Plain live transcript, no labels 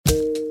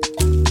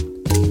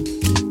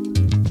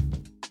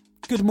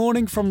Good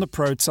morning from the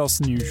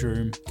Protos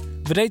newsroom.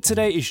 The date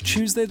today is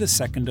Tuesday the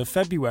 2nd of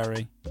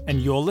February,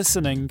 and you're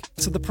listening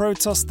to the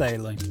Protos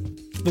Daily.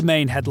 The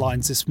main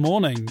headlines this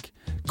morning: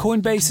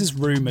 Coinbase is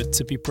rumoured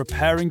to be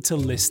preparing to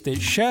list its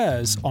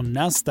shares on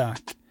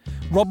Nasdaq.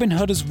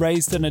 Robinhood has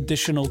raised an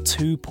additional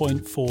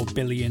 $2.4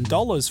 billion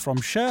from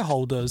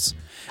shareholders,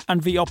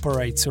 and the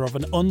operator of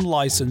an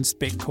unlicensed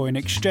Bitcoin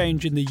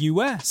exchange in the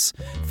US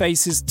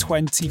faces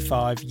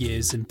 25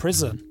 years in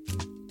prison.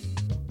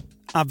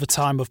 At the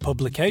time of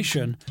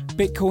publication,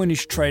 Bitcoin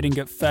is trading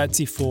at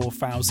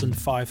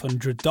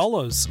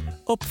 $34,500,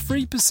 up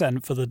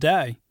 3% for the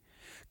day.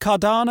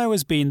 Cardano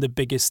has been the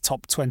biggest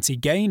top 20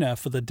 gainer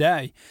for the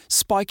day,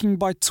 spiking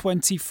by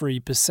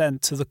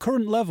 23% to the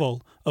current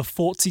level of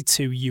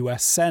 42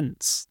 US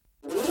cents.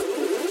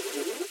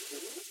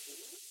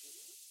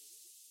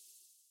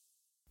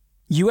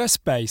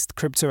 US-based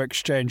crypto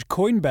exchange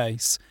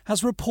Coinbase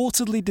has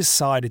reportedly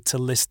decided to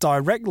list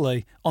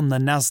directly on the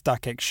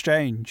Nasdaq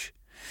exchange.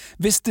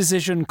 This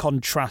decision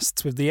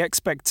contrasts with the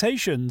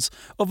expectations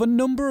of a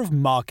number of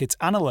market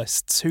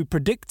analysts who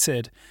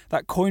predicted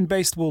that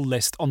Coinbase will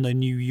list on the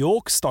New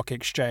York Stock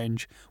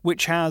Exchange,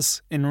 which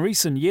has, in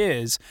recent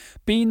years,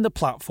 been the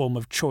platform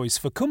of choice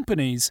for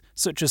companies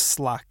such as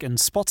Slack and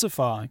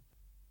Spotify.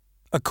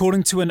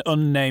 According to an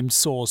unnamed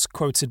source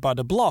quoted by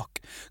The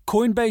Block,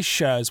 Coinbase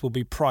shares will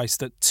be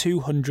priced at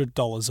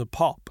 $200 a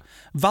pop,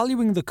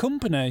 valuing the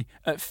company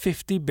at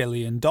 $50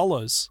 billion.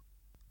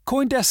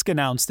 CoinDesk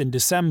announced in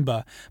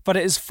December that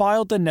it has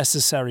filed the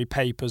necessary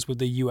papers with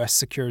the US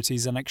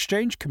Securities and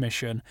Exchange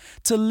Commission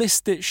to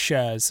list its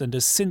shares and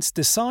has since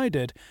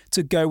decided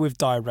to go with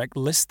direct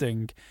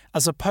listing,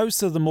 as opposed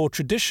to the more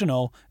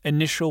traditional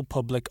initial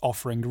public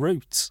offering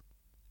route.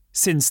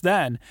 Since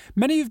then,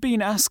 many have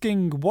been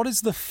asking, what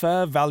is the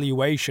fair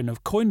valuation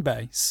of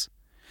Coinbase?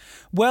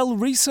 Well,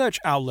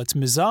 research outlet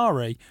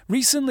Messari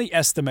recently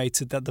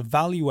estimated that the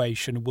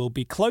valuation will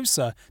be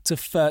closer to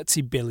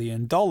 $30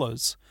 billion,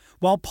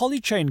 while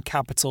Polychain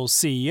Capital's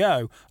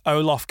CEO,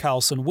 Olof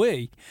Carlson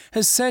Wee,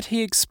 has said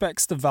he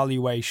expects the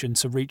valuation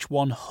to reach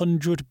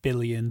 $100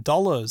 billion.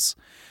 I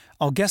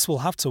guess we'll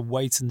have to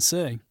wait and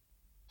see.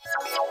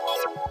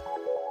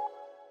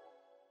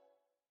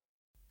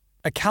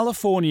 A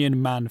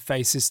Californian man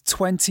faces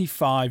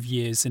 25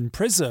 years in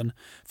prison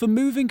for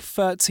moving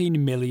 $13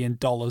 million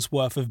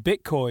worth of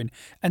Bitcoin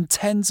and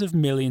tens of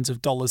millions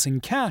of dollars in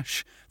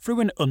cash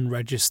through an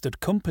unregistered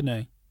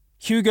company.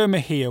 Hugo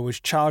Mejia was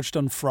charged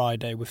on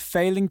Friday with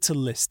failing to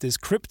list his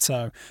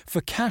crypto for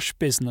cash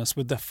business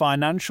with the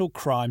Financial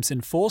Crimes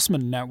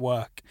Enforcement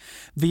Network,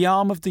 the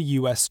arm of the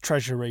US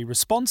Treasury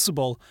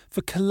responsible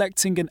for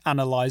collecting and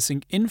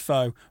analysing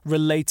info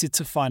related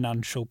to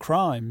financial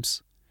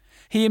crimes.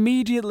 He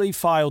immediately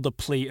filed a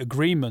plea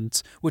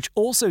agreement, which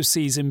also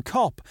sees him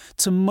cop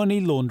to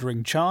money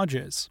laundering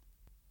charges.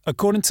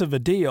 According to the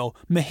deal,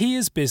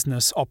 Mejia's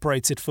business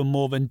operated for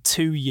more than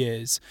 2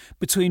 years,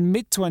 between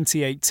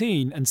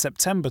mid-2018 and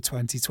September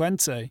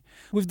 2020,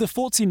 with the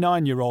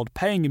 49-year-old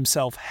paying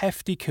himself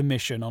hefty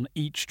commission on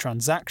each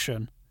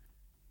transaction.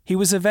 He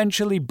was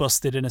eventually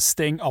busted in a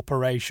sting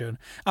operation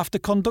after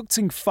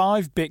conducting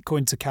 5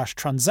 Bitcoin-to-cash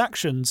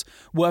transactions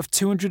worth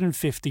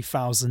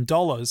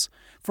 $250,000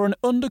 for an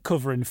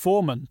undercover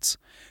informant,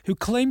 who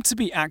claimed to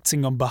be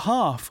acting on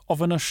behalf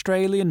of an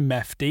Australian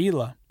meth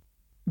dealer.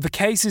 The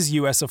case is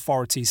US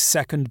authorities'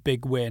 second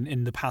big win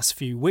in the past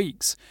few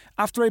weeks,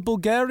 after a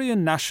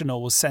Bulgarian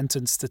national was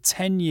sentenced to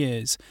 10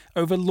 years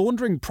over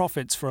laundering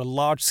profits for a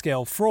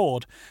large-scale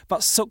fraud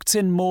that sucked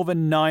in more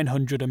than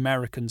 900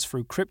 Americans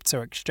through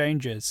crypto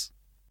exchanges.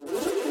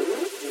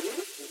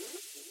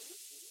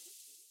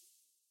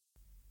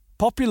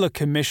 Popular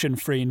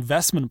commission-free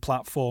investment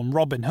platform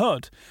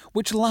Robinhood,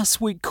 which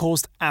last week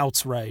caused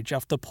outrage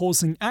after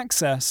pausing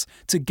access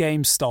to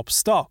GameStop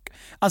stock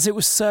as it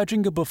was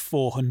surging above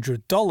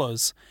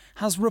 $400,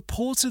 has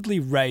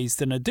reportedly raised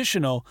an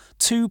additional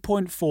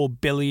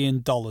 $2.4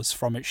 billion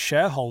from its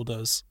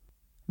shareholders.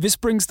 This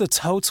brings the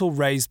total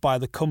raised by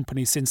the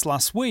company since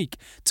last week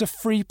to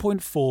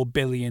 $3.4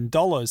 billion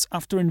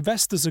after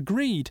investors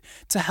agreed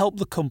to help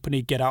the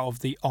company get out of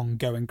the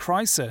ongoing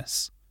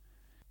crisis.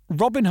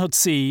 Robinhood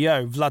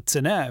CEO Vlad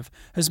Tenev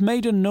has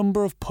made a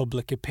number of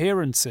public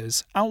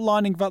appearances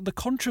outlining that the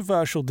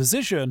controversial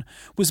decision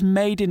was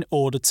made in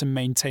order to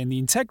maintain the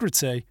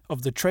integrity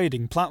of the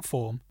trading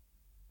platform.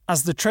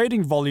 As the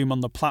trading volume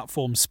on the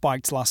platform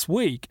spiked last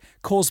week,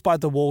 caused by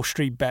the Wall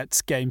Street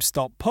Bets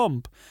GameStop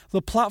pump,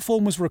 the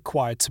platform was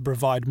required to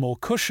provide more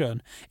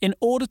cushion in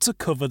order to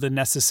cover the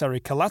necessary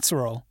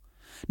collateral.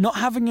 Not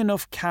having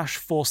enough cash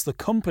forced the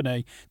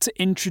company to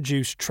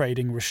introduce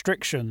trading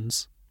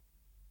restrictions.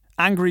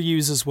 Angry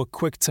users were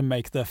quick to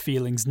make their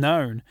feelings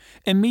known,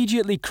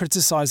 immediately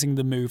criticizing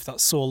the move that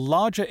saw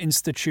larger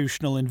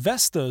institutional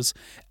investors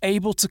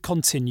able to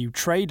continue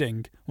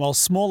trading, while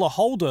smaller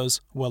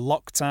holders were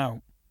locked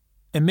out.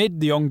 Amid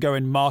the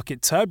ongoing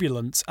market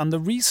turbulence and the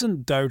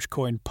recent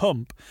Dogecoin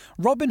pump,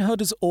 Robinhood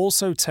has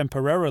also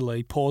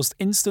temporarily paused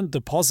instant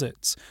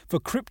deposits for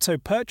crypto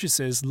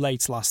purchases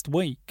late last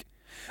week.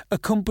 A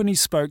company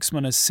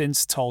spokesman has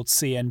since told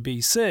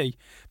CNBC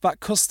that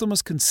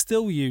customers can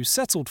still use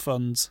settled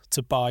funds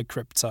to buy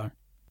crypto.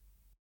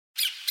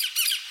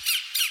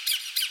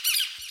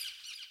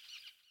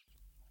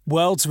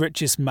 World's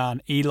richest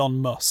man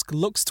Elon Musk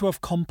looks to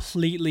have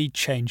completely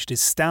changed his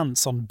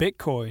stance on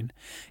Bitcoin,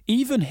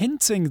 even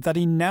hinting that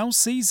he now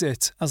sees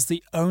it as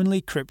the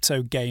only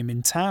crypto game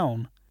in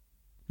town.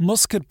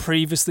 Musk had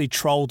previously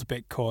trolled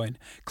Bitcoin,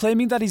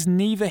 claiming that he's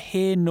neither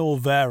here nor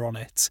there on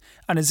it,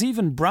 and has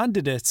even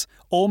branded it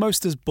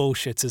almost as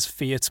bullshit as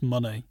fiat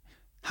money.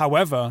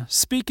 However,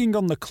 speaking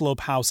on the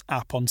Clubhouse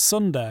app on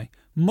Sunday,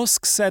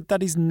 Musk said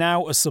that he's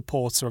now a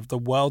supporter of the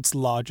world's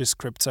largest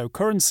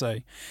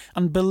cryptocurrency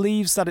and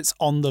believes that it's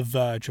on the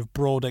verge of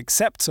broad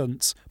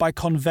acceptance by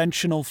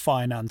conventional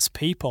finance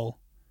people.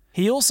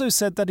 He also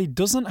said that he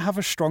doesn't have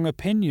a strong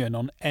opinion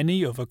on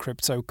any other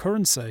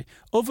cryptocurrency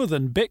other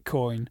than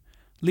Bitcoin,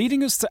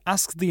 leading us to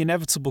ask the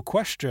inevitable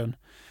question,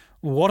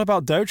 what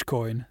about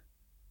Dogecoin?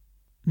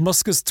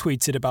 Musk has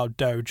tweeted about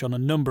Doge on a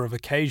number of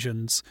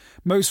occasions,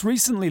 most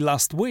recently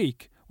last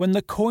week when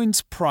the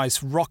coin's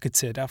price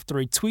rocketed after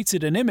he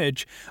tweeted an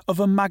image of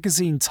a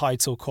magazine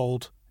title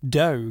called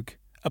Doge,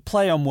 a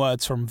play on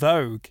words from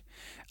Vogue.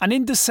 And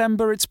in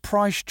December its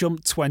price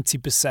jumped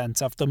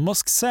 20% after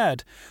Musk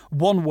said,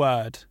 one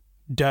word,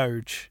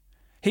 Doge.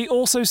 He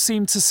also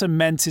seemed to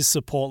cement his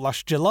support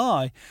last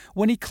July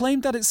when he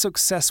claimed that its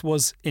success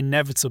was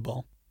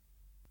inevitable.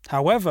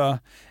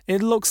 However,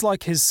 it looks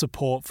like his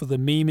support for the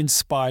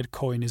meme-inspired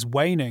coin is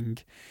waning,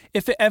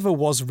 if it ever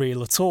was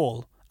real at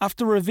all,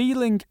 after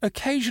revealing,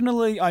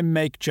 occasionally I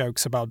make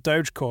jokes about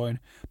Dogecoin,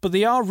 but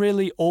they are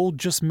really all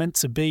just meant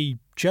to be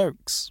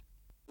jokes.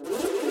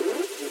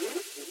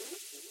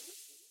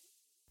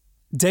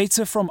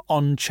 Data from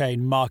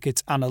on-chain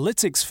market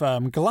analytics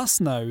firm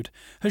Glassnode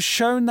has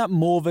shown that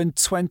more than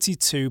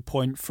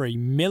 22.3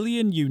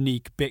 million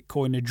unique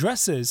Bitcoin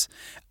addresses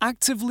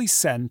actively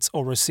sent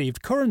or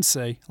received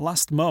currency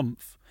last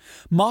month,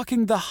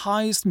 marking the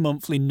highest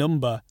monthly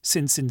number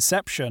since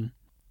inception.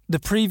 The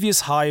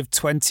previous high of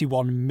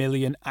 21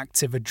 million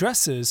active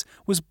addresses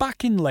was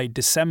back in late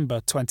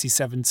December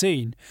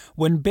 2017,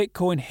 when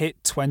Bitcoin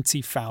hit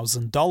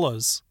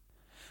 $20,000.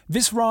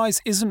 This rise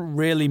isn't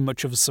really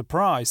much of a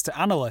surprise to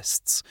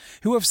analysts,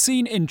 who have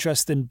seen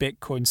interest in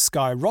Bitcoin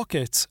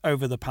skyrocket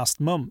over the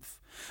past month,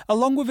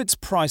 along with its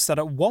price that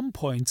at one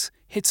point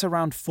hit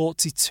around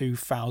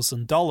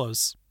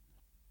 $42,000.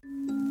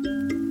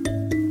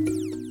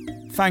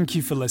 Thank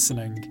you for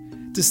listening.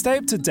 To stay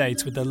up to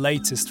date with the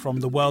latest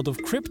from the world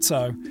of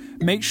crypto,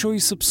 make sure you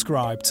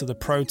subscribe to the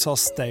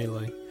Protos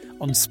Daily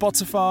on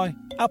Spotify,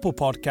 Apple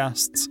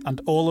Podcasts, and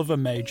all other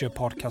major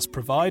podcast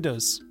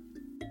providers.